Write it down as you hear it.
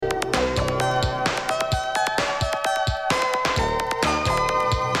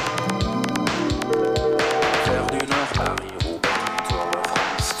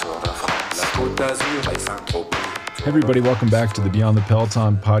Everybody, welcome back to the Beyond the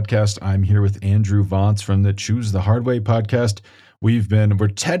Peloton podcast. I'm here with Andrew Vance from the Choose the Hard Way podcast. We're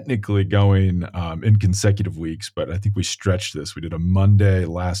technically going in consecutive weeks, but I think we stretched this. We did a Monday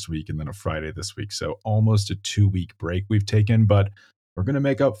last week and then a Friday this week. So almost a 2-week break we've taken, but we're going to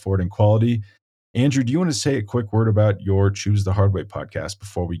make up for it in quality. Andrew, do you want to say a quick word about your Choose the Hard Way podcast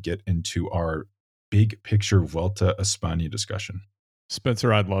before we get into our big picture Vuelta a España discussion?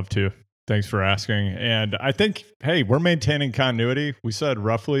 Spencer, I'd love to. Thanks for asking. And I think, hey, we're maintaining continuity. We said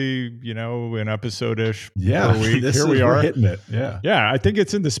roughly, an episode-ish per week. Here we are. We're hitting it. Yeah. Yeah, I think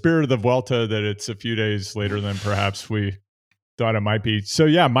it's in the spirit of the Vuelta that it's a few days later than perhaps we thought it might be. So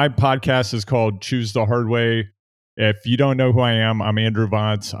yeah, my podcast is called Choose the Hard Way. If you don't know who I am, I'm Andrew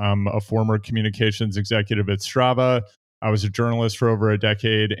Vance. I'm a former communications executive at Strava. I was a journalist for over a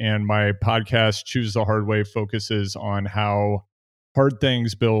decade, and my podcast, Choose the Hard Way, focuses on how hard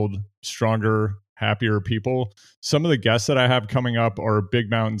things build stronger, happier people. Some of the guests that I have coming up are big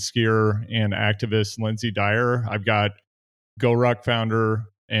mountain skier and activist Lindsay Dyer. I've got GoRuck founder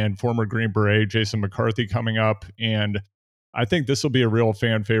and former Green Beret Jason McCarthy coming up. And I think this will be a real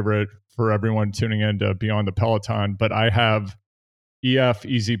fan favorite for everyone tuning in to Beyond the Peloton. But I have EF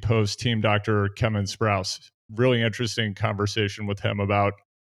Easy Post team doctor Kevin Sprouse. Really interesting conversation with him about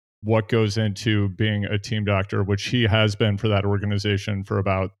what goes into being a team doctor, which he has been for that organization for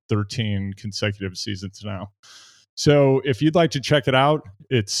about 13 consecutive seasons now. So if you'd like to check it out,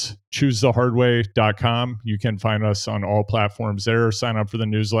 it's choosethehardway.com. You can find us on all platforms there. Sign up for the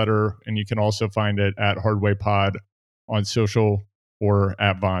newsletter, and you can also find it at Hardway Pod on social or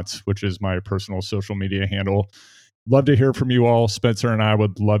at Vance, which is my personal social media handle. Love to hear from you all. Spencer and I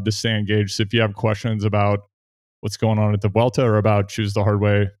would love to stay engaged. So if you have questions about what's going on at the Vuelta or about Choose the Hard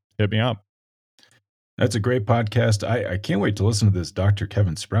Way, hit me up. That's a great podcast. I can't wait to listen to this Dr.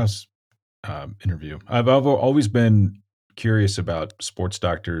 Kevin Sprouse interview. I've always been curious about sports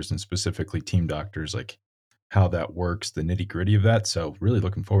doctors and specifically team doctors, like how that works, the nitty gritty of that. So really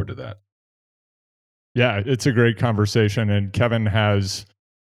looking forward to that. Yeah, it's a great conversation. And Kevin has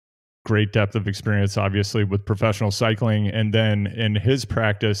great depth of experience, obviously, with professional cycling. And then in his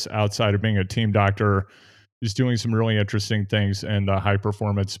practice outside of being a team doctor, is doing some really interesting things in the high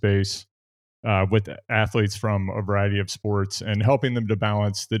performance space with athletes from a variety of sports and helping them to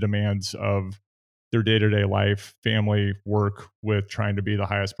balance the demands of their day-to-day life, family, work with trying to be the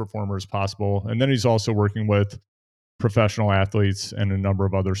highest performers possible. And then he's also working with professional athletes and a number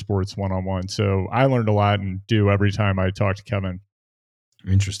of other sports one-on-one. So I learned a lot and do every time I talk to Kevin.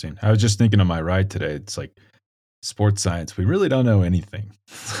 Interesting. I was just thinking on my ride today, it's like, sports science, we really don't know anything.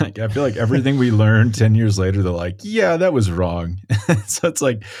 Like, I feel like everything we learned 10 years later, they're like, yeah, that was wrong. So it's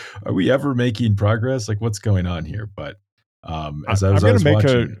like, are we ever making progress? Like, what's going on here? But I was going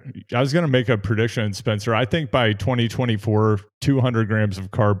to make a prediction, Spencer. I think by 2024, 200 grams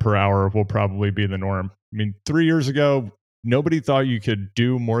of carb per hour will probably be the norm. I mean, 3 years ago, nobody thought you could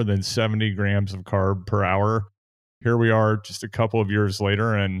do more than 70 grams of carb per hour. Here we are just a couple of years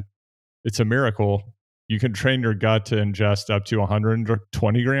later, and it's a miracle. You can train your gut to ingest up to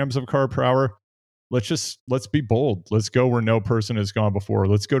 120 grams of carb per hour. Let's be bold. Let's go where no person has gone before.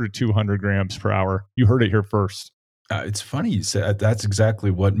 Let's go to 200 grams per hour. You heard it here first. It's funny you said that's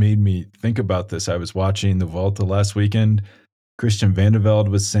exactly what made me think about this. I was watching the Vuelta last weekend. Christian Vande Velde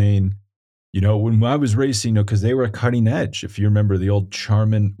was saying, when I was racing, because they were cutting edge. If you remember the old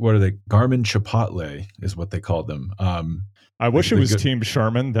Garmin Chipotle is what they called them. I wish it was Team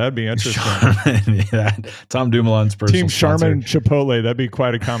Charmin. That'd be interesting. Charmin, yeah. Tom Dumoulin's personal Team Charmin Chipotle. That'd be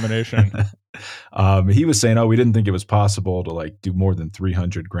quite a combination. He was saying, we didn't think it was possible to do more than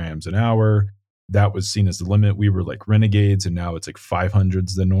 300 grams an hour. That was seen as the limit. We were like renegades, and now it's like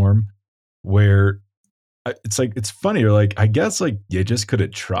 500's the norm. Where it's funny. Or I guess you just could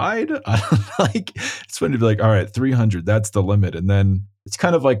have tried. It's funny to be like, all right, 300, that's the limit, and then. It's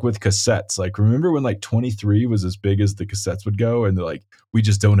kind of like with cassettes. Remember when 23 was as big as the cassettes would go? And they're like, we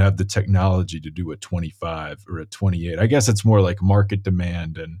just don't have the technology to do a 25 or a 28. I guess it's more like market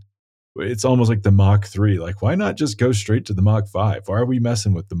demand. And it's almost like the Mach 3. Why not just go straight to the Mach 5? Why are we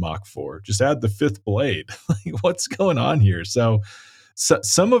messing with the Mach 4? Just add the fifth blade. What's going on here? So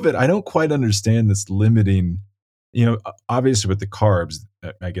some of it, I don't quite understand this limiting, obviously with the carbs,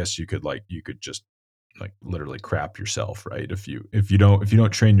 I guess you could just literally crap yourself, right? If you don't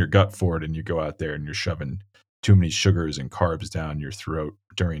train your gut for it and you go out there and you're shoving too many sugars and carbs down your throat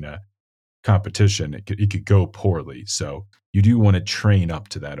during a competition, it could go poorly. So you do want to train up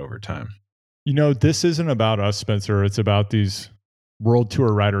to that over time. This isn't about us, Spencer. It's about these world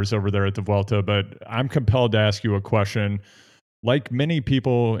tour riders over there at the Vuelta. But I'm compelled to ask you a question. Like many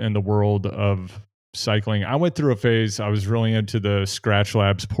people in the world of cycling. I went through a phase. I was really into the Scratch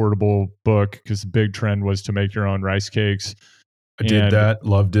Labs portable book because the big trend was to make your own rice cakes. I did that,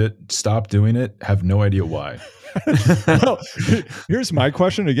 loved it, stopped doing it, have no idea why. Well, here's my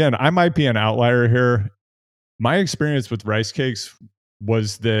question. Again, I might be an outlier here. My experience with rice cakes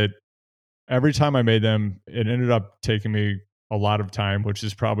was that every time I made them, it ended up taking me a lot of time, which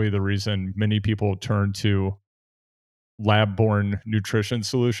is probably the reason many people turn to lab-born nutrition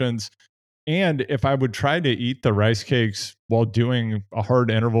solutions. And if I would try to eat the rice cakes while doing a hard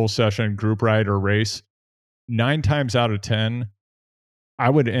interval session, group ride, or race, 9 times out of 10, I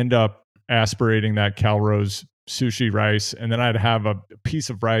would end up aspirating that Calrose sushi rice, and then I'd have a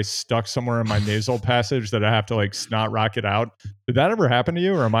piece of rice stuck somewhere in my nasal passage that I have to like snot rocket out. Did that ever happen to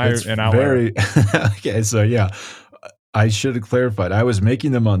you, or am I an outlier? Okay, so yeah, I should have clarified. I was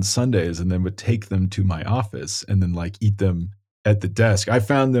making them on Sundays and then would take them to my office and then like eat them at the desk. I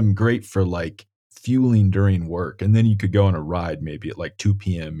found them great for like fueling during work, and then you could go on a ride maybe at like 2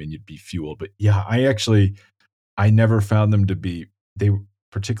 p.m. and you'd be fueled. But yeah, I never found them to be they were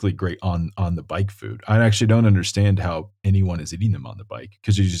particularly great on the bike food. I actually don't understand how anyone is eating them on the bike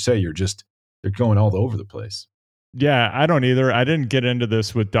because, as you say, they're going all over the place. Yeah, I don't either. I didn't get into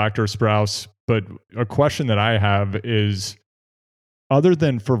this with Dr. Sprouse, but a question that I have is, other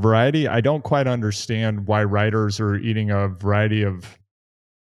than for variety, I don't quite understand why riders are eating a variety of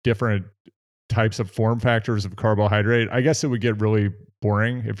different types of form factors of carbohydrate. I guess it would get really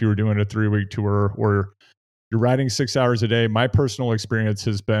boring if you were doing a 3-week tour or you're riding 6 hours a day. My personal experience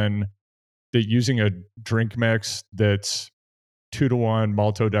has been that using a drink mix that's 2-to-1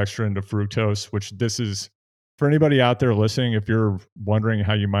 maltodextrin to fructose, which this is for anybody out there listening, if you're wondering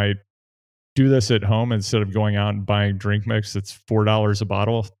how you might do this at home instead of going out and buying drink mix that's $4 a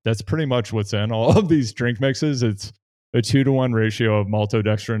bottle, that's pretty much what's in all of these drink mixes. It's a 2-to-1 ratio of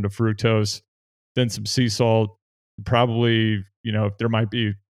maltodextrin to fructose, then some sea salt, probably, there might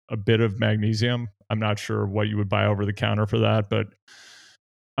be a bit of magnesium. I'm not sure what you would buy over the counter for that, but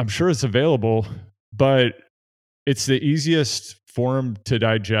I'm sure it's available. But it's the easiest form to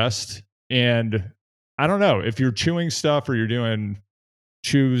digest. And I don't know if you're chewing stuff or you're doing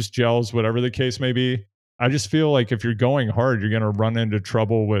chews, gels, whatever the case may be. I just feel like if you're going hard, you're going to run into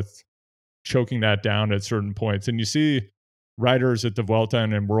trouble with choking that down at certain points. And you see riders at the Vuelta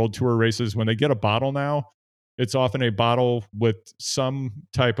and World Tour races, when they get a bottle now, it's often a bottle with some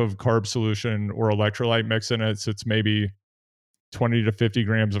type of carb solution or electrolyte mix in it. So it's maybe 20 to 50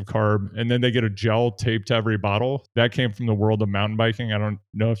 grams of carb. And then they get a gel taped to every bottle. That came from the world of mountain biking. I don't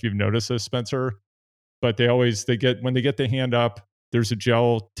know if you've noticed this, Spencer, but when they get the hand up, there's a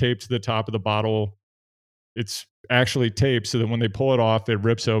gel taped to the top of the bottle. It's actually taped so that when they pull it off, it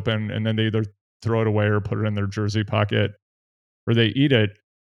rips open, and then they either throw it away or put it in their jersey pocket or they eat it.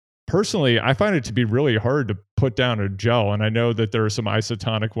 Personally, I find it to be really hard to put down a gel. And I know that there are some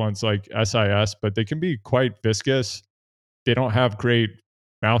isotonic ones like SIS, but they can be quite viscous. They don't have great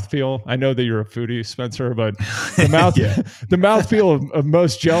mouthfeel. I know that you're a foodie, Spencer, but the mouthfeel of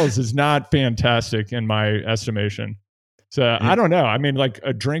most gels is not fantastic in my estimation. So yeah. I don't know. I mean, like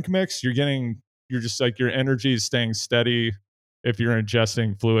a drink mix, you're just like your energy is staying steady if you're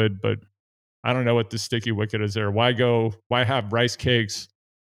ingesting fluid, but I don't know what the sticky wicket is there. Why have rice cakes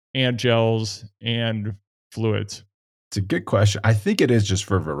and gels and fluids? It's a good question. I think it is just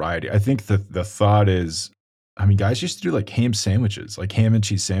for variety. I think the thought is, I mean, guys used to do like ham sandwiches, like ham and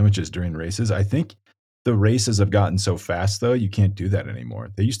cheese sandwiches during races. I think the races have gotten so fast, though, you can't do that anymore.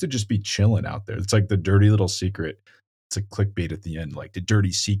 They used to just be chilling out there. It's like the dirty little secret. It's a clickbait at the end, like the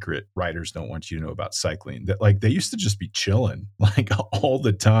dirty secret riders don't want you to know about cycling. That like they used to just be chilling like all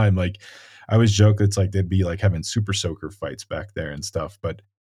the time. Like I always joke, it's like they'd be like having super soaker fights back there and stuff. But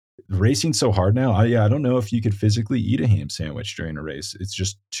racing so hard now, I don't know if you could physically eat a ham sandwich during a race. It's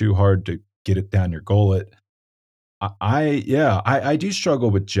just too hard to get it down your gullet. I do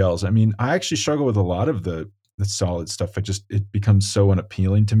struggle with gels. I mean, I actually struggle with a lot of the solid stuff. It becomes so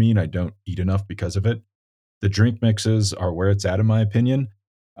unappealing to me, and I don't eat enough because of it. The drink mixes are where it's at, in my opinion.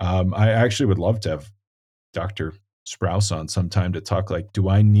 I actually would love to have Dr. Sprouse on sometime to talk like,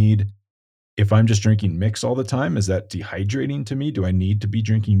 if I'm just drinking mix all the time, is that dehydrating to me? Do I need to be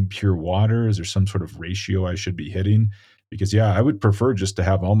drinking pure water? Is there some sort of ratio I should be hitting? Because I would prefer just to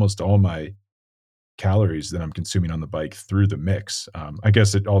have almost all my calories that I'm consuming on the bike through the mix. I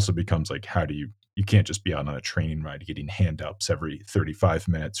guess it also becomes like, you can't just be out on a training ride getting hand ups every 35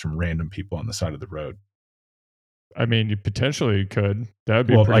 minutes from random people on the side of the road. I mean, you potentially could. That would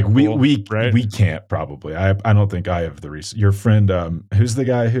be pretty cool, right? We can't probably. I don't think I have the reason. Your friend, who's the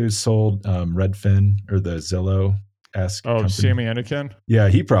guy who sold Redfin or the Zillow? esque Oh, company. Sammy Anakin. Yeah,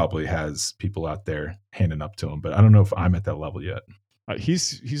 he probably has people out there handing up to him, but I don't know if I'm at that level yet.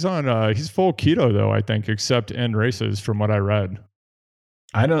 He's on he's full keto though, I think, except in races from what I read.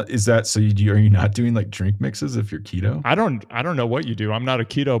 I don't. Is that so? Are you not doing like drink mixes if you're keto? I don't know what you do. I'm not a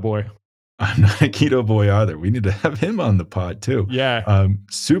keto boy. I'm not a keto boy either. We need to have him on the pod too. Yeah.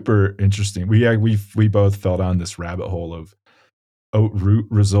 Super interesting. We both fell down this rabbit hole of oat root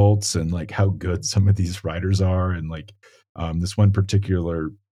results and like how good some of these riders are, and like this one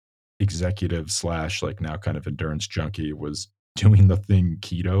particular executive slash like now kind of endurance junkie was doing the thing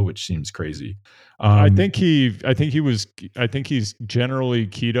keto, which seems crazy. I think he's generally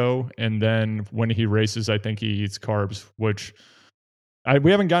keto, and then when he races, I think he eats carbs, which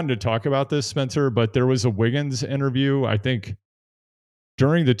we haven't gotten to talk about this, Spencer, but there was a Wiggins interview, I think,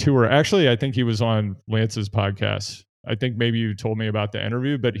 during the tour. Actually, I think he was on Lance's podcast. I think maybe you told me about the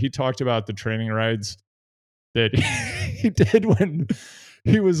interview, but he talked about the training rides that he did when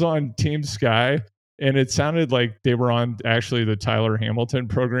he was on Team Sky. And it sounded like they were on actually the Tyler Hamilton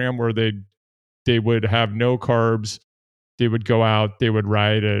program where they would have no carbs. They would go out, they would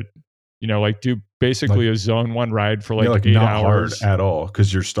ride it, like do basically like, a zone 1 ride for like, like 8 not hours hard at all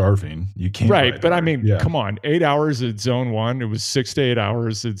because you're starving. You can't. Right. But hard. I mean, come on, 8 hours at zone 1. It was 6 to 8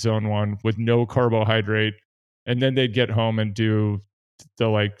 hours at zone 1 with no carbohydrate. And then they'd get home and do the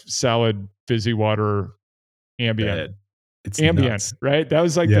like salad, fizzy water, ambient. It's ambient, nuts. Right? That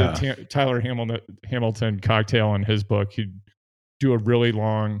was like the Tyler Hamilton cocktail in his book. He'd do a really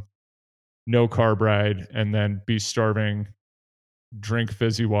long, no carb ride and then be starving, drink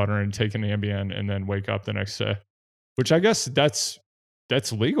fizzy water and take an Ambien and then wake up the next day, which I guess that's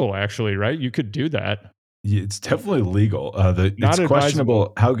legal actually, right? You could do that. Yeah, it's definitely legal. It's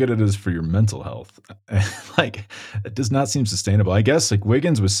questionable how good it is for your mental health. Like, it does not seem sustainable. I guess like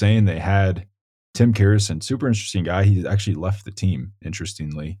Wiggins was saying they had Tim Kerrison, super interesting guy. He actually left the team,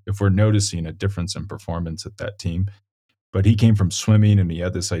 interestingly, if we're noticing a difference in performance at that team. But he came from swimming and he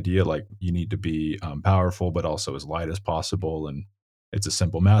had this idea like you need to be powerful, but also as light as possible. And it's a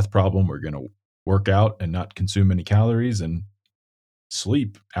simple math problem. We're going to work out and not consume any calories and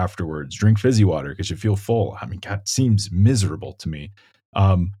sleep afterwards, drink fizzy water because you feel full. I mean, God, seems miserable to me.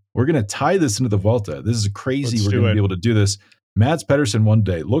 We're going to tie this into the Vuelta. This is crazy. We're going to be able to do this. Mads Pedersen one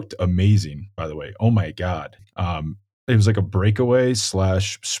day looked amazing, by the way. Oh my God. It was like a breakaway /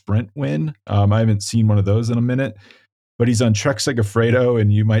 sprint win. I haven't seen one of those in a minute, but he's on Trek Segafredo,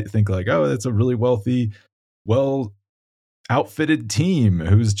 and you might think like, oh, that's a really wealthy, well outfitted team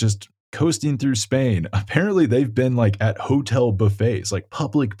who's just coasting through Spain. Apparently they've been like at hotel buffets, like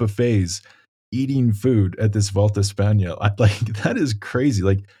public buffets, eating food at this Volta España. Like that is crazy.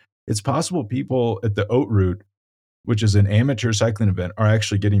 Like it's possible people at the Oat Route, which is an amateur cycling event, are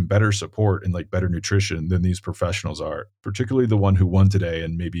actually getting better support and like better nutrition than these professionals are, particularly the one who won today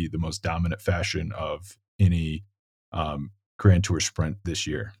in maybe the most dominant fashion of any Grand Tour sprint this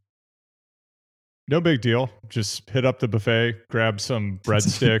year. No big deal. Just hit up the buffet, grab some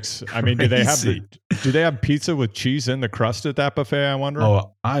breadsticks. I mean, do they have pizza with cheese in the crust at that buffet? I wonder.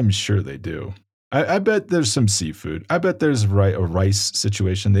 Oh, I'm sure they do. I bet there's some seafood. I bet there's a rice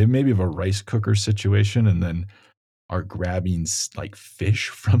situation. They maybe have a rice cooker situation and then are grabbing like fish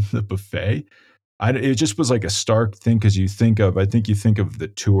from the buffet. It just was like a stark thing because I think you think of the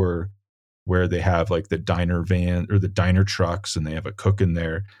tour where they have like the diner van or the diner trucks and they have a cook in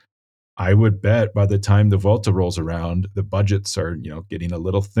there. I would bet by the time the Vuelta rolls around, the budgets are, getting a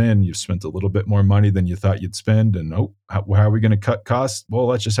little thin. You've spent a little bit more money than you thought you'd spend. And how are we going to cut costs? Well,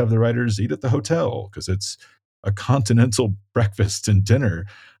 let's just have the riders eat at the hotel because it's a continental breakfast and dinner.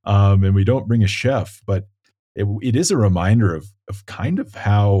 And we don't bring a chef. But it is a reminder of kind of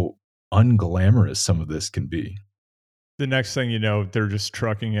how unglamorous some of this can be. The next thing you know, they're just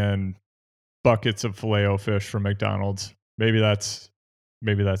trucking in buckets of Filet-O-Fish from McDonald's. Maybe that's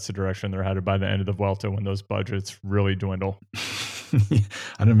the direction they're headed by the end of the Vuelta when those budgets really dwindle. I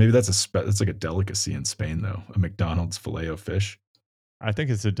don't know. Maybe that's like a delicacy in Spain, though. A McDonald's Filet-O-Fish. I think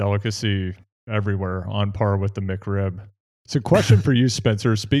it's a delicacy everywhere, on par with the McRib. So, question for you,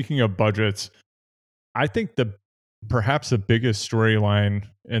 Spencer. Speaking of budgets, I think perhaps the biggest storyline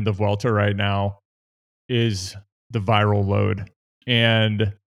in the Vuelta right now is the viral load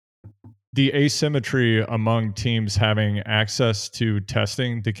and the asymmetry among teams having access to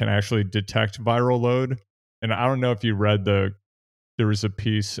testing that can actually detect viral load. And I don't know if you read there was a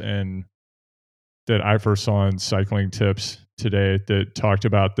piece that I first saw in Cycling Tips today that talked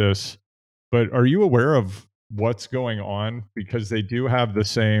about this. But are you aware of what's going on? Because they do have the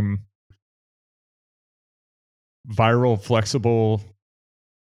same viral flexible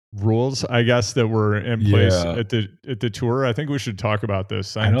rules, I guess, that were in place Yeah, at the tour. I think we should talk about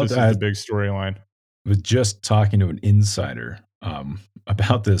this. I I think don't. this is the big storyline. Was just talking to an insider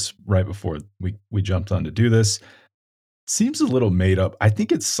about this right before we jumped on to do this. Seems a little made up. I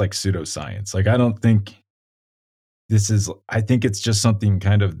think it's like pseudoscience. Like I don't think this is. I think it's just something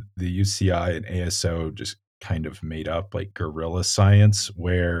kind of the UCI and ASO just kind of made up, like guerrilla science,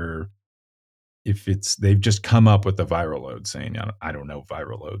 where if it's they've just come up with the viral load, saying I don't know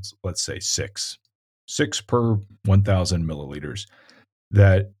viral loads. Let's say six per 1,000 milliliters,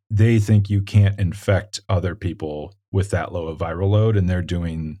 that they think you can't infect other people with that low of viral load, and they're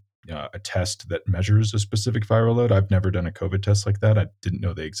doing a test that measures a specific viral load. I've never done a COVID test like that. I didn't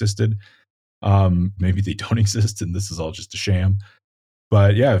know they existed. Maybe they don't exist, and this is all just a sham.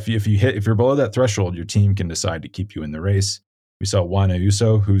 But yeah, if you're below that threshold, your team can decide to keep you in the race. We saw Juan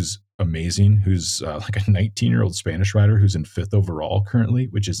Ayuso, who's amazing, who's like a 19-year-old Spanish rider who's in fifth overall currently,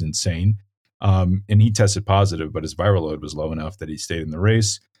 which is insane. And he tested positive, but his viral load was low enough that he stayed in the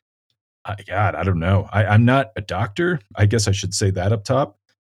race. God, I don't know. I'm not a doctor. I guess I should say that up top.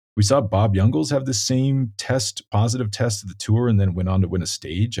 We saw Bob Youngles have the same positive test of the tour, and then went on to win a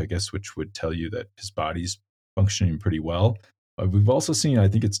stage, I guess, which would tell you that his body's functioning pretty well. We've also seen, I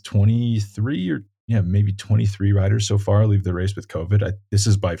think it's 23 or maybe 23 riders so far leave the race with COVID. This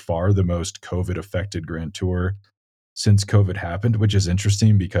is by far the most COVID affected Grand Tour since COVID happened, which is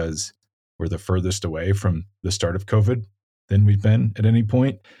interesting because we're the furthest away from the start of COVID than we've been at any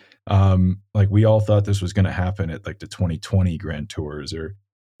point. Like we all thought this was going to happen at like the 2020 Grand Tours or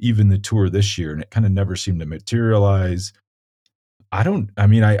even the tour this year, and it kind of never seemed to materialize. I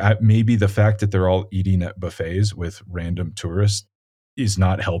maybe the fact that they're all eating at buffets with random tourists is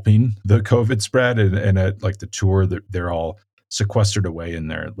not helping the COVID spread. And at like the tour, they're all sequestered away in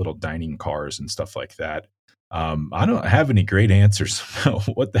their little dining cars and stuff like that. I don't have any great answers about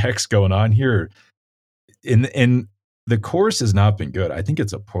what the heck's going on here. And the course has not been good. I think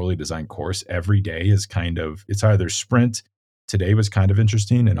it's a poorly designed course. Every day is it's either sprint. Today was kind of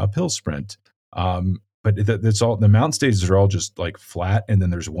interesting, an uphill sprint. But that's all. The mountain stages are all just like flat, and then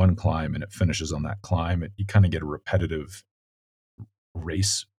there's one climb, and it finishes on that climb. You kind of get a repetitive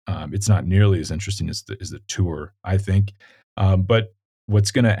race. It's not nearly as interesting as the tour, I think. But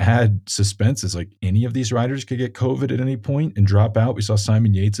what's going to add suspense is like any of these riders could get COVID at any point and drop out. We saw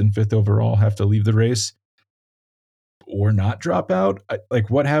Simon Yates in fifth overall have to leave the race or not drop out. Like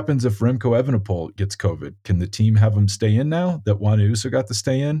what happens if Remco Evenepoel gets COVID? Can the team have him stay in now that Juan Ayuso got to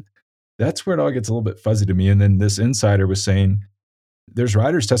stay in? That's where it all gets a little bit fuzzy to me. And then this insider was saying there's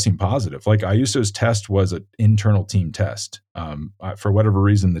riders testing positive. Like Ayuso's test was an internal team test. For whatever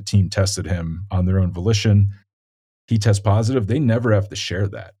reason, the team tested him on their own volition. He tests positive. They never have to share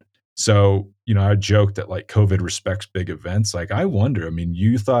that. So, I joked that like COVID respects big events. Like I wonder,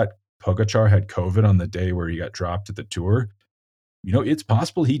 you thought Pogačar had COVID on the day where he got dropped at the tour. It's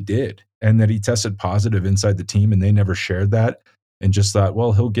possible he did, and that he tested positive inside the team and they never shared that and just thought,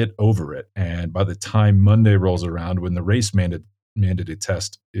 well, he'll get over it. And by the time Monday rolls around, when the race mandated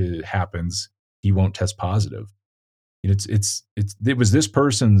test happens, he won't test positive. It was this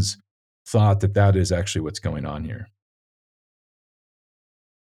person's thought that is actually what's going on here.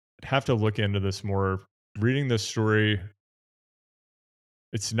 I'd have to look into this more. Reading this story,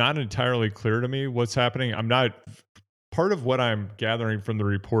 it's not entirely clear to me what's happening. Part of what I'm gathering from the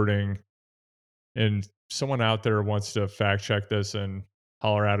reporting, and someone out there wants to fact check this and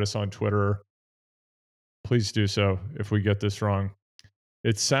holler at us on Twitter, please do so if we get this wrong.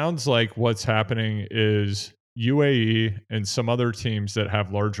 It sounds like what's happening is UAE and some other teams that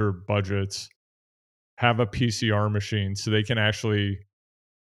have larger budgets have a PCR machine, so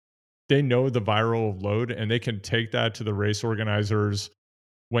they know the viral load, and they can take that to the race organizers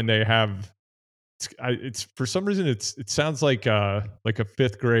when they have. It's for some reason it sounds like a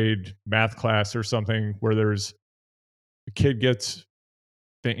fifth grade math class or something where there's a kid gets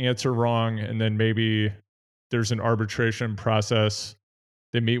the answer wrong, and then maybe there's an arbitration process.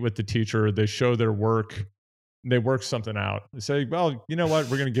 They meet with the teacher, they show their work, and they work something out. They say, well, you know what,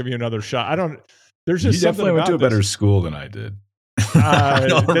 we're going to give you another shot. There's just you definitely went to a better school than I did. I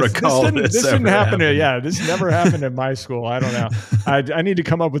don't recall this didn't happen. This never happened in my school. I don't know. I need to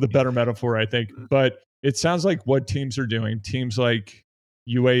come up with a better metaphor, I think. But it sounds like what teams are doing. Teams like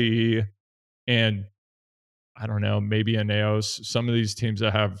UAE and I don't know, maybe Ineos, some of these teams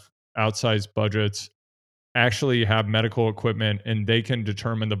that have outsized budgets actually have medical equipment and they can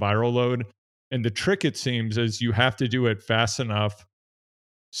determine the viral load. And the trick, it seems, is you have to do it fast enough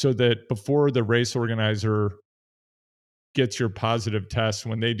so that before the race organizer gets your positive test,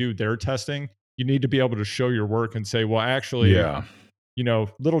 when they do their testing, you need to be able to show your work and say, well, actually,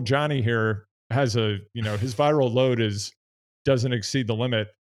 little Johnny here has his viral load doesn't exceed the limit.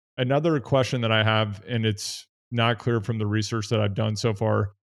 Another question that I have, and it's not clear from the research that I've done so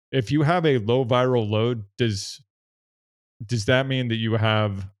far, if you have a low viral load, does that mean that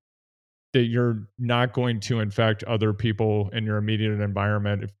you're not going to infect other people in your immediate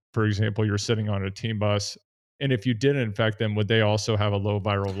environment? If, for example, you're sitting on a team bus, and if you did infect them, would they also have a low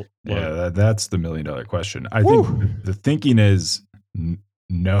viral Yeah, load? that's the $1,000,000 question. I Woo! think the thinking is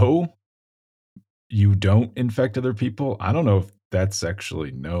no, you don't infect other people. I don't know if that's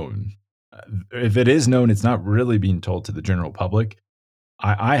actually known. If it is known, it's not really being told to the general public.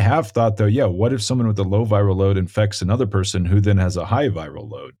 I have thought though, yeah, what if someone with a low viral load infects another person who then has a high viral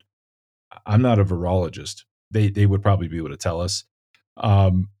load? I'm not a virologist. They would probably be able to tell us.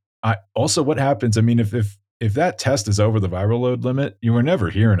 Um, I also what happens? I mean, if that test is over the viral load limit, you were never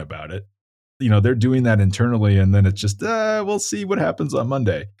hearing about it. They're doing that internally, and then it's just we'll see what happens on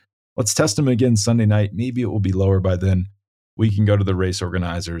Monday. Let's test them again Sunday night. Maybe it will be lower by then. We can go to the race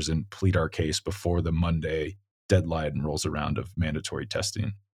organizers and plead our case before the Monday deadline rolls around of mandatory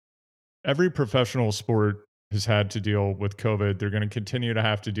testing. Every professional sport has had to deal with COVID. They're going to continue to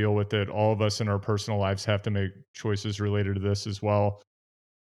have to deal with it. All of us in our personal lives have to make choices related to this as well.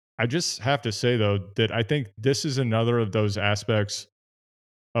 I just have to say, though, that I think this is another of those aspects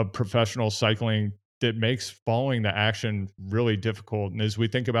of professional cycling that makes following the action really difficult. And as we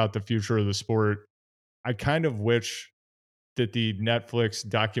think about the future of the sport, I kind of wish that the Netflix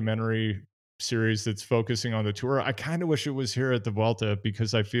documentary series that's focusing on the tour, I kind of wish it was here at the Vuelta,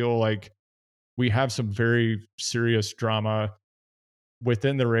 because I feel like we have some very serious drama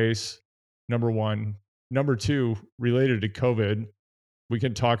within the race. Number one. Number two, related to COVID, we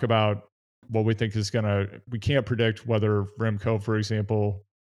can talk about what we think is we can't predict whether Remco, for example,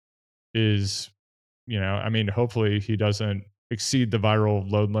 is, hopefully he doesn't exceed the viral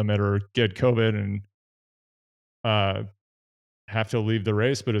load limit or get COVID and have to leave the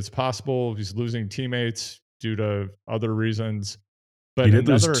race, but it's possible he's losing teammates due to other reasons. But He did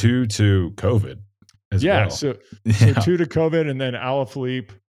lose 2 to COVID as yeah, well. so Yeah. 2 to COVID, and then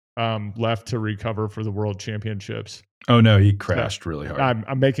Alaphilippe left to recover for the World Championships. Oh no, he crashed really hard.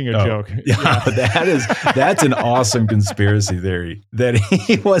 I'm making a joke. Yeah, that's an awesome conspiracy theory that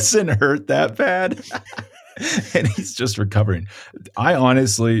he wasn't hurt that bad and he's just recovering. I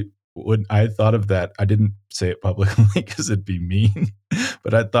honestly I thought of that. I didn't say it publicly because it'd be mean,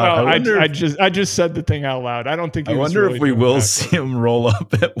 but I thought I just said the thing out loud. I don't think I wonder if we will see him roll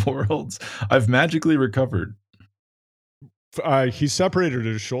up at Worlds. I've magically recovered. He separated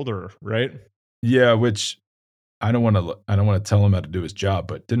his shoulder, right? Yeah, which I don't want to tell him how to do his job,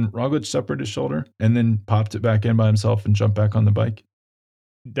 but didn't Roglic separate his shoulder and then popped it back in by himself and jumped back on the bike?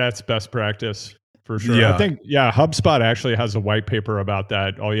 That's best practice for sure. Yeah. I think, HubSpot actually has a white paper about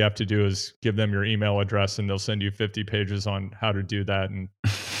that. All you have to do is give them your email address and they'll send you 50 pages on how to do that and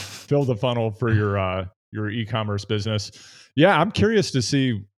fill the funnel for your e-commerce business. Yeah, I'm curious to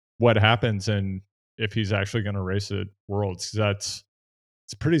see what happens and if he's actually going to race at Worlds. It's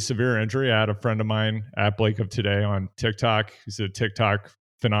a pretty severe injury. I had a friend of mine at Blake of Today on TikTok. He's a TikTok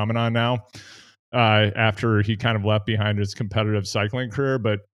phenomenon now, after he kind of left behind his competitive cycling career.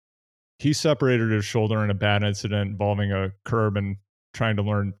 But he separated his shoulder in a bad incident involving a curb and trying to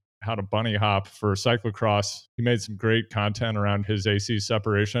learn how to bunny hop for cyclocross. He made some great content around his AC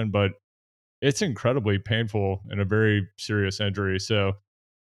separation, but it's incredibly painful and a very serious injury. So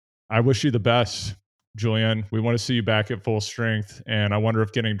I wish you the best, Julian. We want to see you back at full strength. And I wonder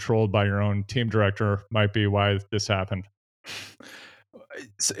if getting trolled by your own team director might be why this happened.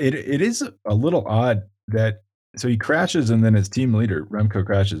 It is a little odd that so he crashes and then his team leader, Remco,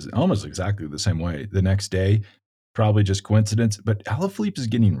 crashes almost exactly the same way the next day. Probably just coincidence, but Alaphilippe is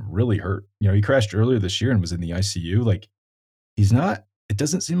getting really hurt. He crashed earlier this year and was in the ICU. Like it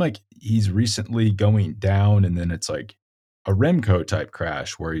doesn't seem like he's recently going down and then it's like a Remco type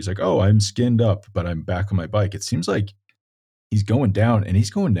crash where he's like, oh, I'm skinned up, but I'm back on my bike. It seems like he's going down and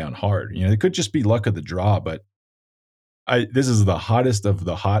he's going down hard. It could just be luck of the draw, but this is the hottest of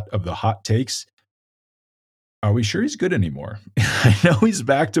the hot takes. Are we sure he's good anymore? I know he's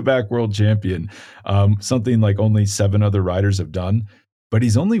back-to-back world champion, something like only 7 other riders have done, but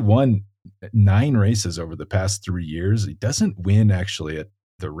he's only won 9 races over the past 3 years. He doesn't win actually at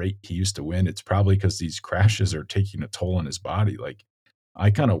the rate he used to win. It's probably because these crashes are taking a toll on his body. Like, I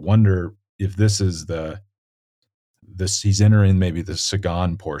kind of wonder if this is he's entering maybe the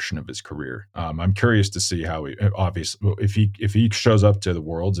Sagan portion of his career. I'm curious to see how if he shows up to the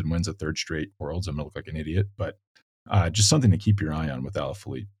Worlds and wins a 3rd straight Worlds, I'm gonna look like an idiot. But just something to keep your eye on with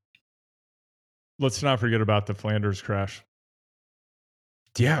Alaphilippe. Let's not forget about the Flanders crash.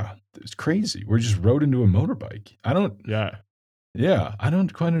 Yeah, it's crazy. We just rode into a motorbike. Yeah. I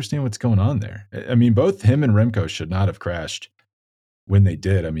don't quite understand what's going on there. I mean, both him and Remco should not have crashed when they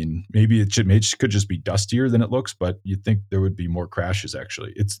did. I mean, maybe it could just be dustier than it looks, but you'd think there would be more crashes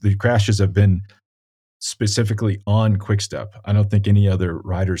actually. It's the crashes have been specifically on Quickstep. I don't think any other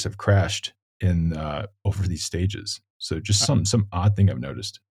riders have crashed in over these stages. So just I some odd thing I've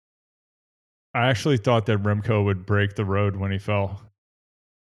noticed. I actually thought that Remco would break the road when he fell.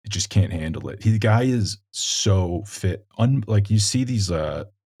 It just can't handle it. The guy is so fit. Like you see these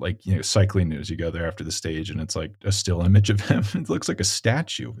like cycling news. You go there after the stage, and it's like a still image of him. It looks like a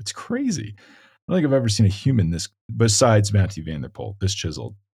statue. It's crazy. I don't think I've ever seen a human this besides Matthew Van Der Poel this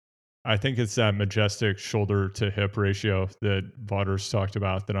chiseled. I think it's that majestic shoulder to hip ratio that Vaughters talked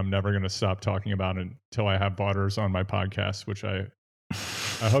about that I'm never going to stop talking about until I have Vaughters on my podcast, which I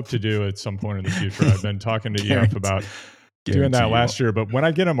hope to do at some point in the future. I've been talking to EF about doing that last year, but when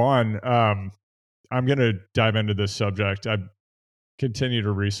I get him on, I'm going to dive into this subject. I continue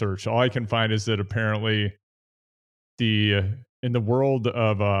to research. All I can find is that apparently in the world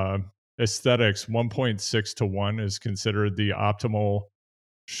of aesthetics, 1.6 to 1 is considered the optimal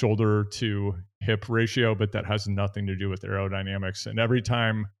shoulder to hip ratio, but that has nothing to do with aerodynamics. And every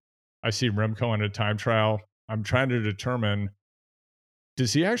time I see Remco in a time trial, I'm trying to determine,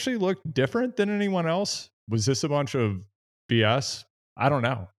 does he actually look different than anyone else? Was this a bunch of BS? I don't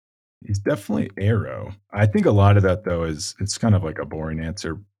know. He's definitely aero. I think a lot of that though is it's kind of like a boring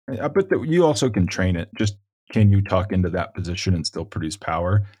answer. But you also can train it. Just can you tuck into that position and still produce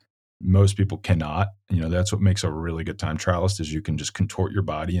power? Most people cannot. That's what makes a really good time trialist is you can just contort your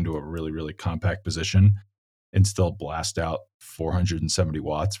body into a really, really compact position and still blast out 470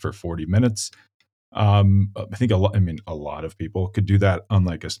 watts for 40 minutes. I think a lot of people could do that on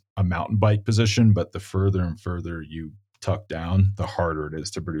like a mountain bike position, but the further and further you tuck down, the harder it is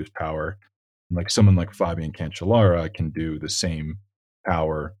to produce power. And like someone like Fabian Cancellara can do the same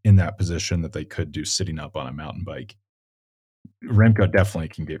power in that position that they could do sitting up on a mountain bike. Remco definitely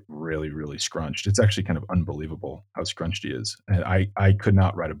can get really, really scrunched. It's actually kind of unbelievable how scrunched he is. And I could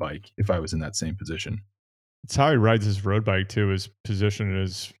not ride a bike if I was in that same position. It's how he rides his road bike too. His position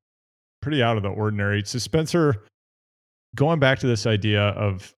is pretty out of the ordinary. So Spencer, going back to this idea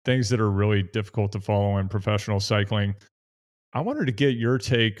of things that are really difficult to follow in professional cycling, I wanted to get your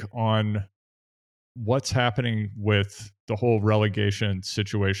take on what's happening with the whole relegation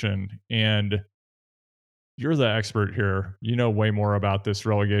situation. And you're the expert here. You know way more about this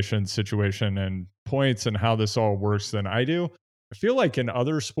relegation situation and points and how this all works than I do. I feel like in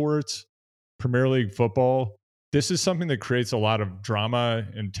other sports, Premier League football, this is something that creates a lot of drama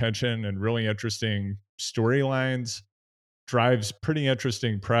and tension and really interesting storylines, drives pretty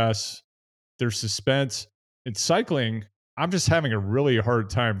interesting press. There's suspense. In cycling, I'm just having a really hard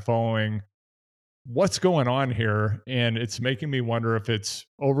time following what's going on here. And it's making me wonder if it's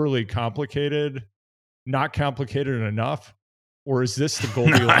overly complicated, not complicated enough, or is this the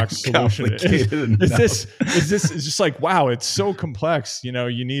Goldilocks solution? Is this just like, wow, it's so complex. You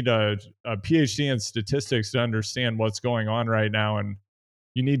need a PhD in statistics to understand what's going on right now. And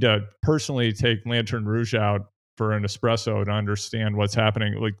you need to personally take Lantern Rouge out for an espresso to understand what's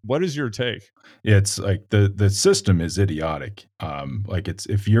happening. Like, what is your take? Yeah, it's like the system is idiotic. Like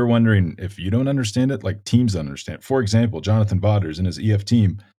if you're wondering if you don't understand it, like teams understand. For example, Jonathan Vaughters and his EF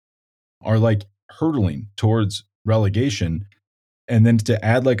team are like hurtling towards relegation. And then to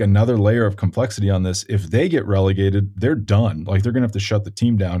add like another layer of complexity on this, if they get relegated, they're done. Like they're going to have to shut the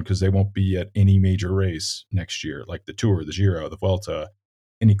team down because they won't be at any major race next year, like the Tour, the Giro, the Vuelta,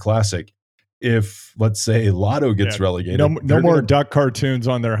 any classic. If let's say Lotto gets relegated, no more duck cartoons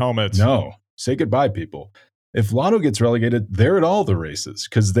on their helmets. No, say goodbye, people. If Lotto gets relegated, they're at all the races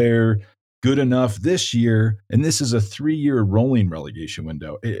because they're good enough this year. And this is a 3-year rolling relegation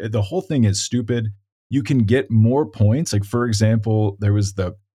window. The whole thing is stupid. You can get more points. Like, for example, there was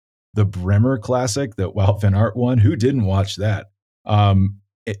the Bremer Classic that Wout van Aert won. Who didn't watch that?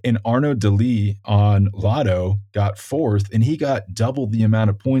 And Arnaud Delis on Lotto got 4th, and he got double the amount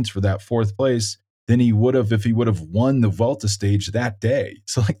of points for that 4th place than he would have if he would have won the Vuelta stage that day.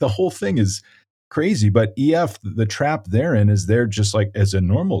 So like the whole thing is crazy. But EF, the trap they're in is they're just like, as a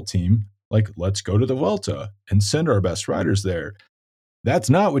normal team, like, let's go to the Vuelta and send our best riders there.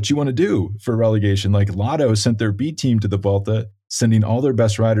 That's not what you want to do for relegation. Like Lotto sent their B team to the Vuelta, sending all their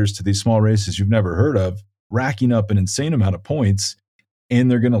best riders to these small races you've never heard of, racking up an insane amount of points. And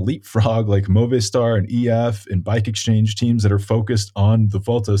they're going to leapfrog like Movistar and EF and Bike Exchange teams that are focused on the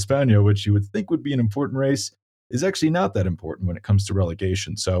Volta España, which you would think would be an important race, is actually not that important when it comes to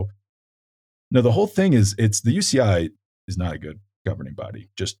relegation. So, no, the whole thing is the UCI is not a good governing body.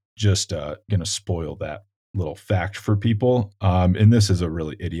 Just gonna spoil that little fact for people. And this is a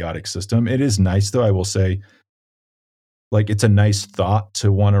really idiotic system. It is nice though, I will say, like it's a nice thought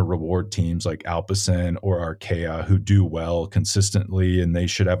to want to reward teams like Alpecin or Arkea who do well consistently, and they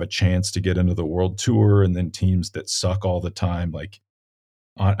should have a chance to get into the world tour. And then teams that suck all the time, like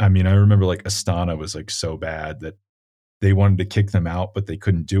I mean, I remember like Astana was like so bad that they wanted to kick them out, but they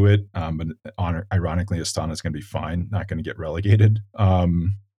couldn't do it. But ironically, Astana is going to be fine, not going to get relegated.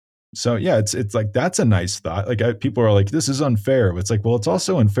 So yeah, it's like that's a nice thought. Like people are like, this is unfair. It's like, well, it's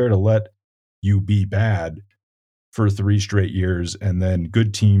also unfair to let you be bad for 3 straight years, and then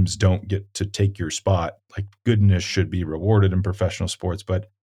good teams don't get to take your spot. Like goodness should be rewarded in professional sports, but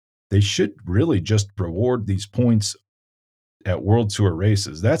they should really just reward these points at World Tour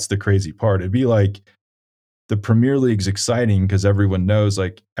races. That's the crazy part. It'd be like the Premier League's exciting because everyone knows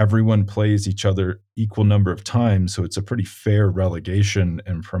like everyone plays each other equal number of times, so it's a pretty fair relegation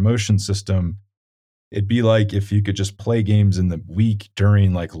and promotion system. It'd be like if you could just play games in the week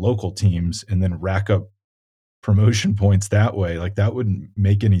during like local teams and then rack up promotion points that way. Like that wouldn't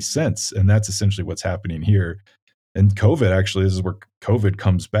make any sense. And that's essentially what's happening here. And COVID actually, this is where COVID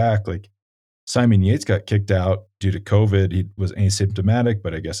comes back. Like Simon Yates got kicked out due to COVID. He was asymptomatic,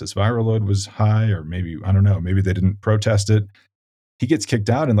 but I guess his viral load was high, or maybe, I don't know, maybe they didn't protest it. He gets kicked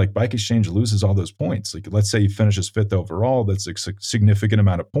out and like Bike Exchange loses all those points. Like let's say he finishes 5th overall, that's a significant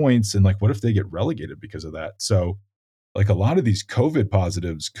amount of points. And like, what if they get relegated because of that? So like a lot of these COVID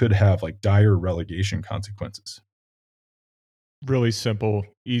positives could have like dire relegation consequences. Really simple,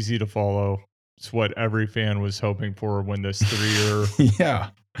 easy to follow. It's what every fan was hoping for when this 3-year yeah.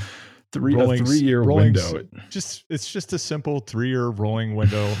 A 3-year window. It's just a simple 3-year rolling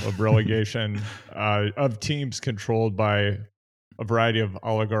window of relegation of teams controlled by a variety of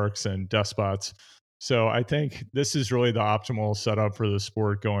oligarchs and despots. So I think this is really the optimal setup for the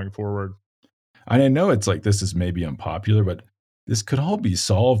sport going forward. And I know it's like this is maybe unpopular, but this could all be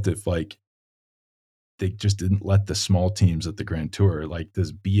solved if like they just didn't let the small teams at the Grand Tour. Like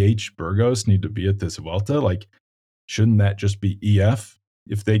does BH Burgos need to be at this Vuelta? Like shouldn't that just be EF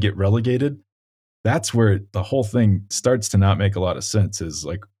if they get relegated? That's where the whole thing starts to not make a lot of sense. Is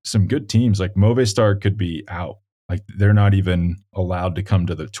like some good teams like Movistar could be out. Like they're not even allowed to come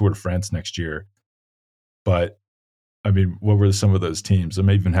to the Tour de France next year. But I mean, what were some of those teams? I'm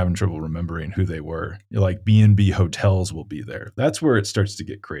even having trouble remembering who they were. Like B&B Hotels will be there. That's where it starts to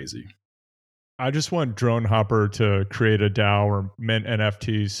get crazy. I just want Drone Hopper to create a DAO or mint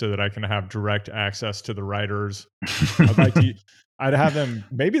NFTs so that I can have direct access to the writers. I'd have them.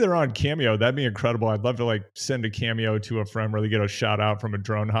 Maybe they're on Cameo. That'd be incredible. I'd love to like send a Cameo to a friend where they get a shout out from a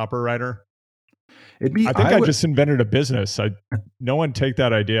Drone Hopper writer. I think I just invented a business. No one take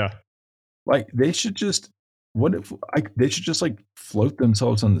that idea. Like they should just. What if they should just like float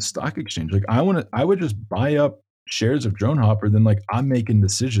themselves on the stock exchange? Like I would just buy up shares of Drone Hopper, then like I'm making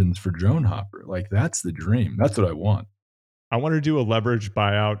decisions for Drone Hopper. Like that's the dream. That's what I want. I want to do a leverage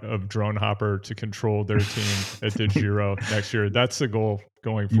buyout of Drone Hopper to control their team at the Giro next year. That's the goal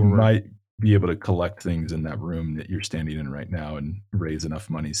going forward. You might be able to collect things in that room that you're standing in right now and raise enough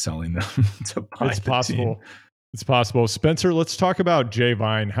money selling them to buy It's possible. Team. It's possible. Spencer, let's talk about Jay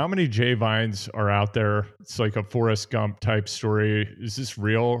Vine. How many Jay Vines are out there? It's like a Forrest Gump type story. Is this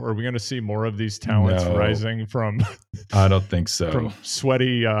real? Are we going to see more of these talents rising from? I don't think so. From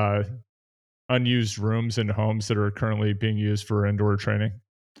sweaty, unused rooms and homes that are currently being used for indoor training?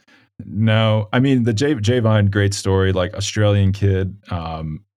 No, I mean the Jay Vine, great story. Like Australian kid.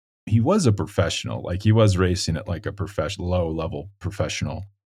 He was a professional. Like he was racing at like a low level professional.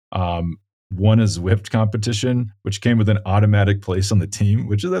 Won a Zwift competition, which came with an automatic place on the team,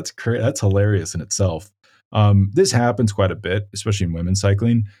 that's hilarious in itself. This happens quite a bit, especially in women's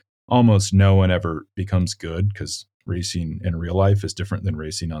cycling. Almost no one ever becomes good because racing in real life is different than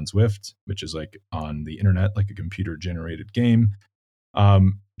racing on Zwift, which is like on the internet, like a computer generated game.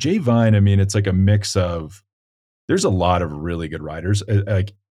 Jay Vine, I mean, it's like a mix of, there's a lot of really good riders.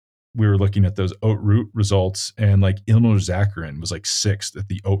 Like we were looking at those Haute Route results, and like Ilnur Zakarin was like 6th at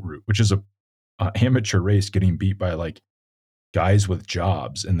the Haute Route, which is a amateur race, getting beat by like guys with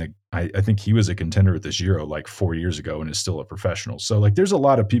jobs. And I think he was a contender at the Giro like 4 years ago and is still a professional. So like there's a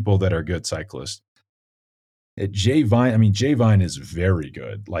lot of people that are good cyclists. At Jay Vine, I mean, Jay Vine is very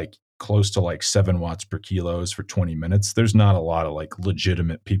good, like close to like 7 watts per kilos for 20 minutes. There's not a lot of like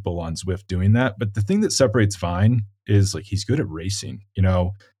legitimate people on Zwift doing that. But the thing that separates Vine is like he's good at racing. You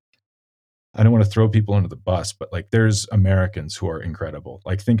know, I don't want to throw people under the bus, but like there's Americans who are incredible.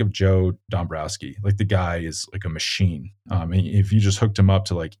 Like think of Joe Dombrowski. Like the guy is like a machine. And if you just hooked him up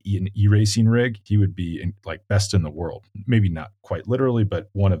to like an e-racing rig, he would be like best in the world. Maybe not quite literally, but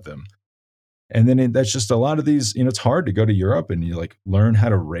one of them. And then that's just a lot of these, it's hard to go to Europe and you like learn how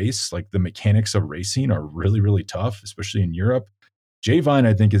to race. Like the mechanics of racing are really, really tough, especially in Europe. Jay Vine,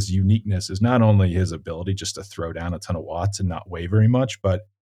 I think his uniqueness is not only his ability just to throw down a ton of watts and not weigh very much, but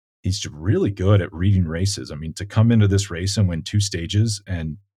he's really good at reading races. I mean, to come into this race and win 2 stages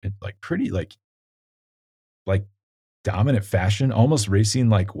and like pretty like dominant fashion, almost racing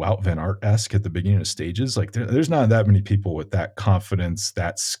like Wout van Aert-esque at the beginning of stages. Like there's not that many people with that confidence,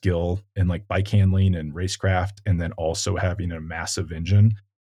 that skill in like bike handling and racecraft, and then also having a massive engine.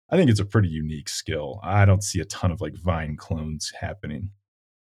 I think it's a pretty unique skill. I don't see a ton of like Vine clones happening.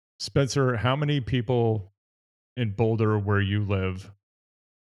 Spencer, how many people in Boulder, where you live,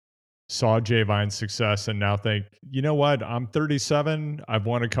 saw Jay Vine's success and now think, you know what? I'm 37. I've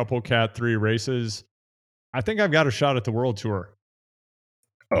won a couple Cat 3 races. I think I've got a shot at the World Tour.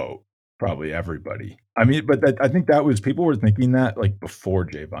 Oh, probably everybody. I mean, but I think that was people were thinking that like before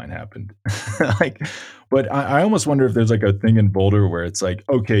Jay Vine happened. Like, but I almost wonder if there's like a thing in Boulder where it's like,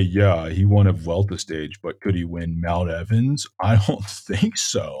 okay, yeah, he won a Vuelta stage, but could he win Mount Evans? I don't think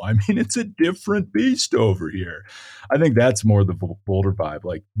so. I mean, it's a different beast over here. I think that's more the Boulder vibe.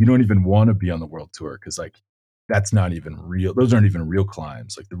 Like, you don't even want to be on the World Tour because like that's not even real. Those aren't even real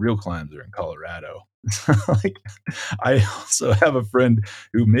climbs. Like the real climbs are in Colorado. Like, I also have a friend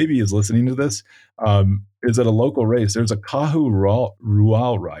who maybe is listening to this, is at a local race. There's a Kahu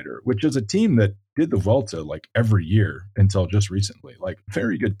Rual rider, which is a team that did the Vuelta like every year until just recently. Like,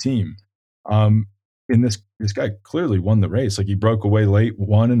 very good team. And this guy clearly won the race. Like, he broke away late,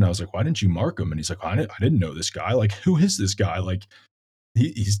 won, and I was like, why didn't you mark him? And he's like, I didn't know this guy. Like, who is this guy? Like,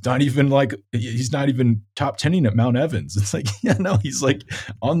 he's not even top 10ing at Mount Evans. It's like, yeah, no, he's like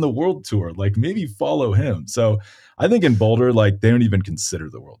on the world tour. Like maybe follow him. So I think in Boulder, like they don't even consider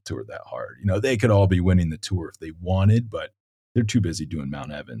the world tour that hard. They could all be winning the tour if they wanted, but they're too busy doing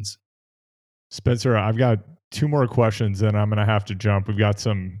Mount Evans. Spencer, I've got 2 more questions and I'm going to have to jump. We've got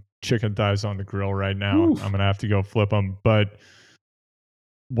some chicken thighs on the grill right now. Oof. I'm going to have to go flip them. But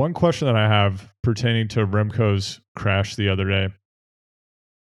one question that I have pertaining to Remco's crash the other day.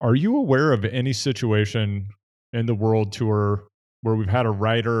 Are you aware of any situation in the World Tour where we've had a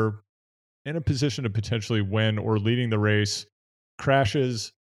rider in a position to potentially win or leading the race,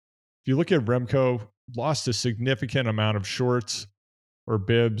 crashes? If you look at Remco, lost a significant amount of shorts or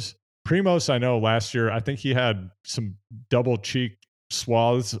bibs. Primoz, I know last year, I think he had some double cheek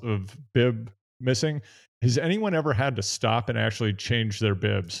swaths of bib missing. Has anyone ever had to stop and actually change their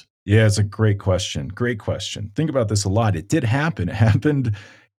bibs? Yeah, it's a great question. Great question. Think about this a lot. It did happen. It happened.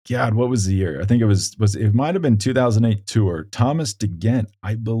 God, what was the year? I think it might have been 2008 Tour. Thomas De Gendt,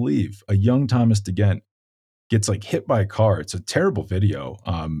 I believe, a young Thomas De Gendt gets like hit by a car. It's a terrible video.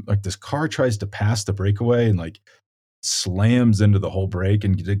 Like this car tries to pass the breakaway and like slams into the whole break,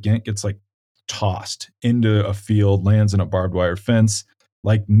 and De Gendt gets like tossed into a field, lands in a barbed wire fence,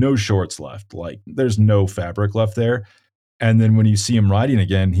 like no shorts left. Like there's no fabric left there. And then when you see him riding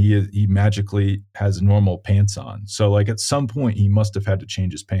again, he magically has normal pants on. So like at some point he must have had to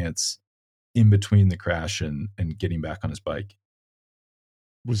change his pants in between the crash and getting back on his bike.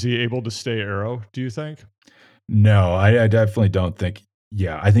 Was he able to stay aero, do you think? No, I definitely don't think.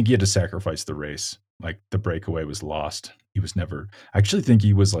 Yeah, I think he had to sacrifice the race. Like the breakaway was lost. He was never, I actually think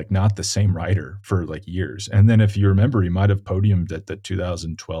he was like not the same rider for like years. And then if you remember, he might have podiumed at the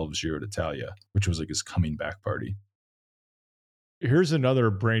 2012 Giro d'Italia, which was like his coming back party. Here's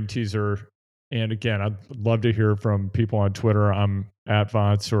another brain teaser. And again, I'd love to hear from people on Twitter. I'm at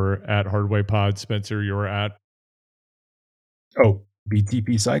Vance or at Hardway Pod. Spencer, you're at? Oh,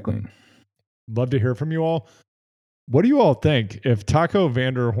 BTP Cycling. Love to hear from you all. What do you all think if Taco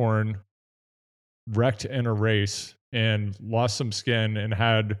van der Hoorn wrecked in a race and lost some skin and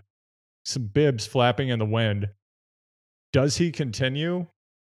had some bibs flapping in the wind? Does he continue?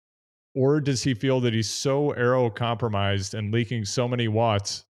 Or does he feel that he's so aero compromised and leaking so many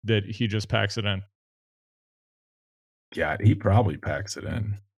watts that he just packs it in? Yeah, he probably packs it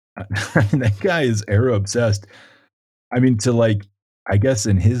in. That guy is aero obsessed. I mean, I guess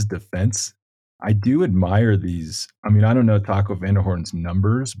in his defense, I do admire these. I mean, I don't know Taco van der Hoorn's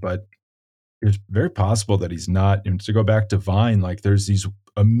numbers, but it's very possible that he's not. And to go back to Vine, like there's these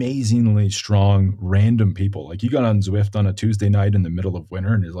amazingly strong random people. Like you got on Zwift on a Tuesday night in the middle of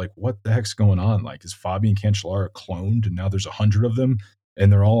winter and you're like, what the heck's going on? Like is Fabian Cancellara cloned and now there's 100 of them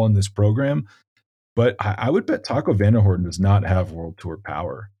and they're all in this program? But I would bet Taco van der Hoorn does not have World Tour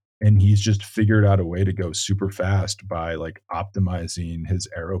power. and he's just figured out a way to go super fast by like optimizing his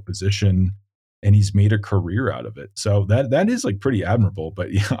aero position, and he's made a career out of it. So that is like pretty admirable.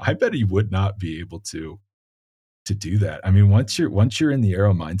 But yeah, I bet he would not be able to do that. I mean, once you're in the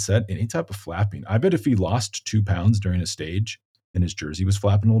aero mindset, any type of flapping, I bet if he lost 2 pounds during a stage and his jersey was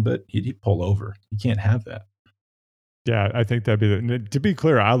flapping a little bit, he'd pull over. You can't have that. Yeah, I think that'd be to be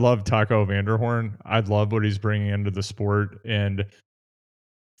clear, I love Taco Vanderhorn. I love what he's bringing into the sport. And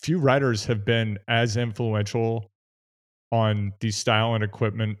few riders have been as influential on the style and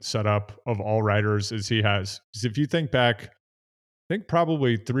equipment setup of all riders as he has. Because if you think back, I think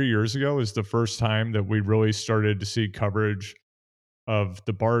probably 3 years ago is the first time that we really started to see coverage of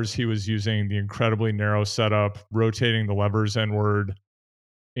the bars he was using, the incredibly narrow setup, rotating the levers inward.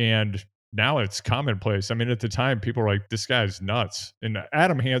 And now it's commonplace. I mean, at the time, people were like, this guy's nuts. And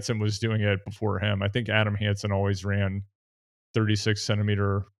Adam Hansen was doing it before him. I think Adam Hansen always ran 36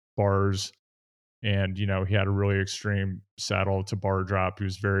 centimeter bars. And, he had a really extreme saddle to bar drop. He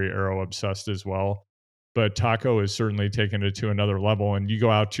was very aero obsessed as well. But Taco is certainly taken it to another level. And you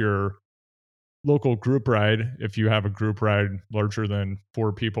go out to your local group ride, if you have a group ride larger than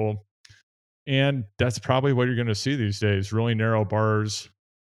 4 people, and that's probably what you're going to see these days. Really narrow bars,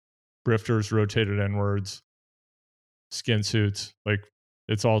 brifters rotated inwards, skin suits. Like,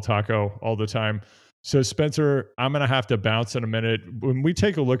 it's all Taco all the time. So Spencer, I'm going to have to bounce in a minute. When we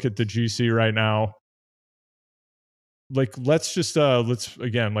take a look at the GC right now, like, let's just let's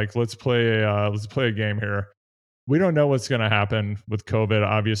play a game here. We don't know what's going to happen with COVID,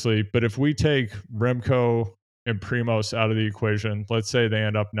 obviously, but if we take Remco and Primoz out of the equation, let's say they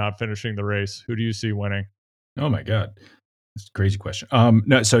end up not finishing the race, who do you see winning? Oh my God. It's a crazy question.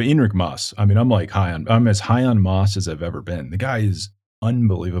 No, so Enric Mas. I mean, I'm as high on Mas as I've ever been. The guy is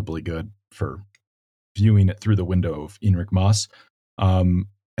unbelievably good for viewing it through the window of Enric Mas.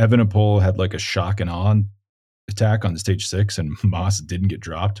 Evenepoel had like a shock and awe attack on stage 6, and Mas didn't get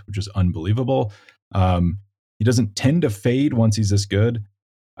dropped, which is unbelievable. He doesn't tend to fade once he's this good.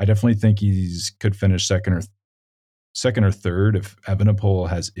 I definitely think he's could finish second or third. If Evenepoel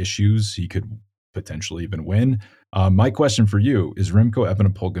has issues, he could potentially even win. My question for you is: Remco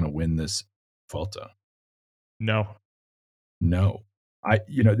Evenepoel going to win this Vuelta? No.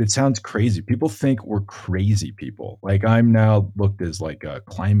 It sounds crazy. People think we're crazy people. Like, I'm now looked as like a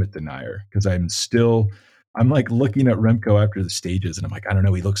climate denier because I'm like looking at Remco after the stages, and I'm like, I don't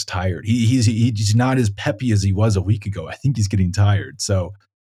know. He looks tired. He's not as peppy as he was a week ago. I think he's getting tired. So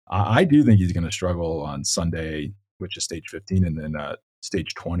I do think he's going to struggle on Sunday, which is stage 15, and then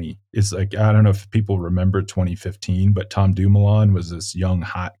stage 20 is like, I don't know if people remember 2015, but Tom Dumoulin was this young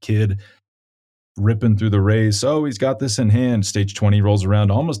hot kid ripping through the race. Oh, he's got this in hand. Stage 20 rolls around,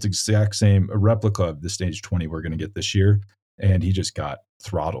 almost exact same, a replica of the stage 20 we're going to get this year, and he just got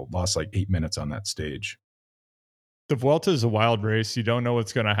throttled, lost like 8 minutes on that stage. The Vuelta is a wild race. You don't know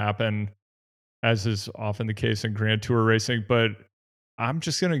what's going to happen, as is often the case in Grand Tour racing. But I'm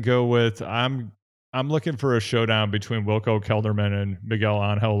just going to go with I'm looking for a showdown between Wilco Kelderman and Miguel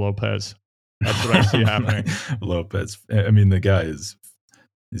Angel Lopez. That's what I see happening. Lopez. I mean, the guy is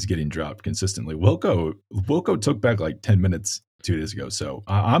getting dropped consistently. Wilco took back like 10 minutes 2 days ago. So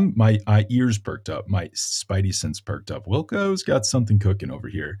my ears perked up, my spidey sense perked up. Wilco's got something cooking over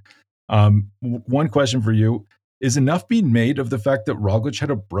here. One question for you. Is enough being made of the fact that Roglic had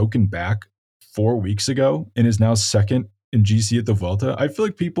a broken back 4 weeks ago and is now second in GC at the Vuelta? I feel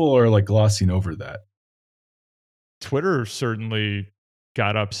like people are like glossing over that. Twitter certainly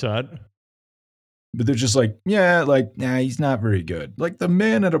got upset. But they're just like, nah, he's not very good. Like, the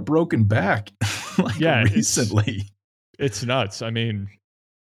man had a broken back recently. It's nuts. I mean,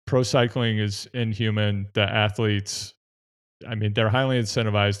 pro cycling is inhuman. The athletes, I mean, they're highly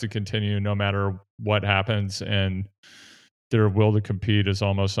incentivized to continue no matter what happens, and their will to compete is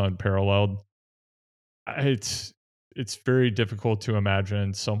almost unparalleled. It's very difficult to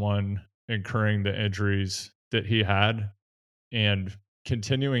imagine someone incurring the injuries that he had and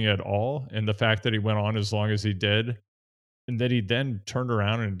continuing at all. And the fact that he went on as long as he did, and that he then turned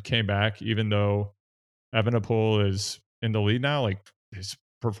around and came back, even though Evenepoel is in the lead now, like, his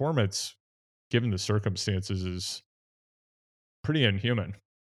performance, given the circumstances, is pretty inhuman.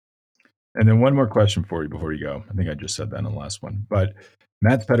 And then one more question for you before you go. I think I just said that in the last one. But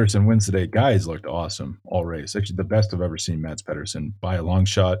Mats Pedersen wins today. Guys looked awesome all race. Actually, the best I've ever seen Mats Pedersen by a long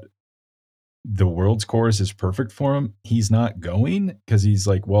shot. The world's course is perfect for him. He's not going because he's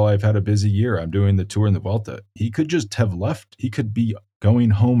like, well, I've had a busy year. I'm doing the Tour and the Vuelta. He could just have left. He could be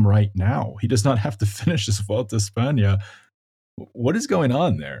going home right now. He does not have to finish this Vuelta España. What is going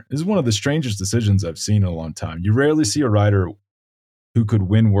on there? This is one of the strangest decisions I've seen in a long time. You rarely see a rider who could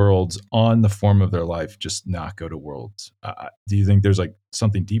win worlds on the form of their life just not go to worlds? Do you think there's like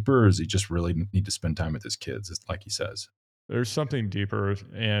something deeper, or does he just really need to spend time with his kids, like he says? There's something deeper,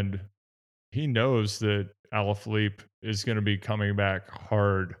 and he knows that Alaphilippe is going to be coming back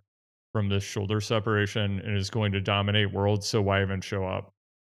hard from this shoulder separation and is going to dominate worlds. So why even show up?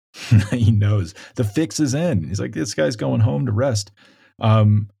 He knows the fix is in. He's like, this guy's going home to rest.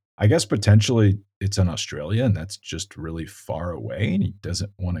 I guess potentially it's in Australia, and that's just really far away, and he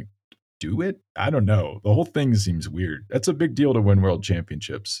doesn't want to do it. I don't know. The whole thing seems weird. That's a big deal to win world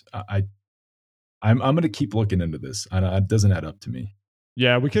championships. I'm going to keep looking into this. It doesn't add up to me.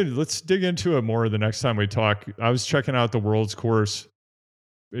 Yeah, let's dig into it more the next time we talk. I was checking out the world's course.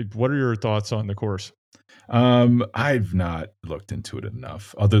 What are your thoughts on the course? I've not looked into it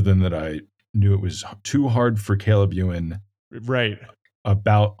enough, other than that I knew it was too hard for Caleb Ewan. Right.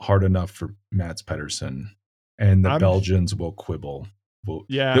 About hard enough for Mads Pedersen, and the Belgians will quibble.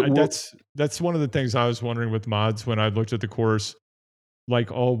 That's one of the things I was wondering with Mads when I looked at the course.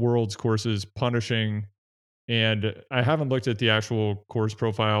 Like all world's courses, punishing, and I haven't looked at the actual course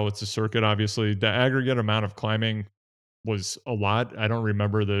profile. It's a circuit, obviously. The aggregate amount of climbing was a lot. I don't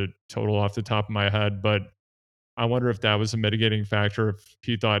remember the total off the top of my head, but I wonder if that was a mitigating factor. If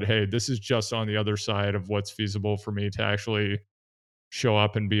he thought, hey, this is just on the other side of what's feasible for me to actually show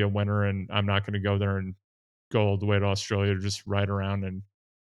up and be a winner, and I'm not going to go there and go all the way to Australia to just ride around and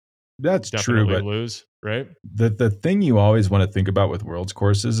that's true, but lose, right? The thing you always want to think about with worlds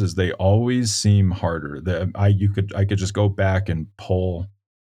courses is they always seem harder. I could just go back and pull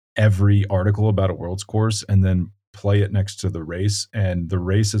every article about a worlds course and then play it next to the race, and the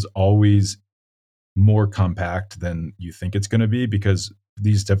race is always more compact than you think it's going to be, because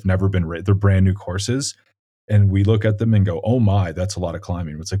these have never been they're brand new courses, and we look at them and go, oh my, that's a lot of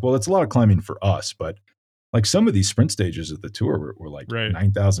climbing. It's like, well, it's a lot of climbing for us, but like some of these sprint stages of the tour were like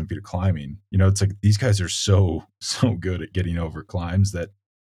 9,000 feet of climbing. You know, it's like these guys are so good at getting over climbs that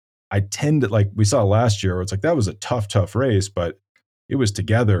I tend to, like we saw last year, where it's like that was a tough race, but it was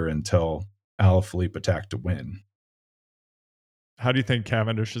together until Alaphilippe attacked to win. How do you think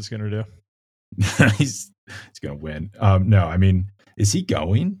Cavendish is going to do? He's going to win. No, I mean, is he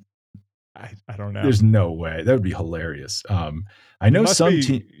going? I don't know. There's no way. That would be hilarious. I know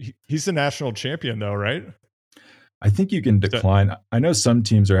he's the national champion though, right? I think you can decline. I know some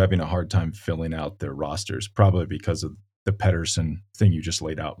teams are having a hard time filling out their rosters, probably because of the Pedersen thing you just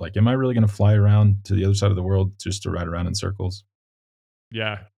laid out. Like, am I really going to fly around to the other side of the world just to ride around in circles?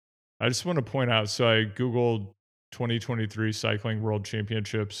 Yeah. I just want to point out, so I Googled 2023 Cycling World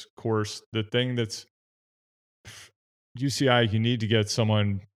Championships course. The thing that's UCI, you need to get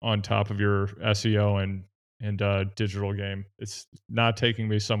someone on top of your SEO and digital game. It's not taking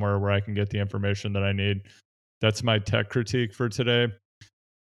me somewhere where I can get the information that I need. That's my tech critique for today.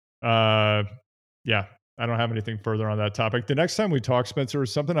 Yeah, I don't have anything further on that topic. The next time we talk, Spencer,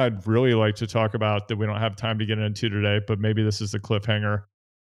 is something I'd really like to talk about that we don't have time to get into today, but maybe this is the cliffhanger.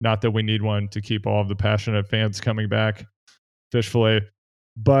 Not that we need one to keep all of the passionate fans coming back. Fish fillet.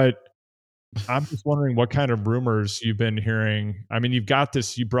 But I'm just wondering what kind of rumors you've been hearing. I mean, you brought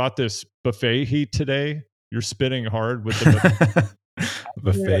this buffet heat today. You're spitting hard with the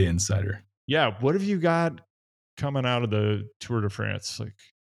buffet insider. Yeah. What have you got coming out of the Tour de France? Like,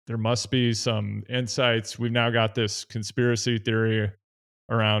 there must be some insights. We've now got this conspiracy theory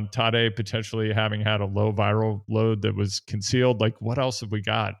around Tadej potentially having had a low viral load that was concealed. Like, what else have we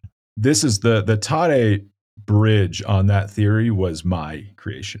got? This is the Tadej bridge on that theory was my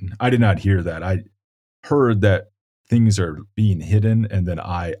creation. I did not hear that. I heard that things are being hidden, and then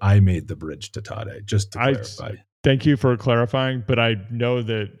I made the bridge to Tadej, just to clarify. Thank you for clarifying, but I know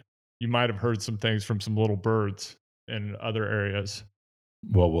that you might have heard some things from some little birds in other areas.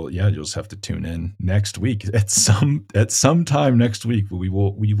 Well, yeah, you'll just have to tune in next week. At some time next week, we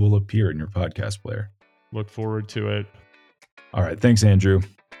will appear in your podcast player. Look forward to it. All right. Thanks, Andrew.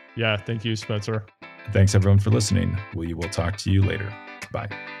 Yeah. Thank you, Spencer. Thanks, everyone, for listening. We will talk to you later. Bye.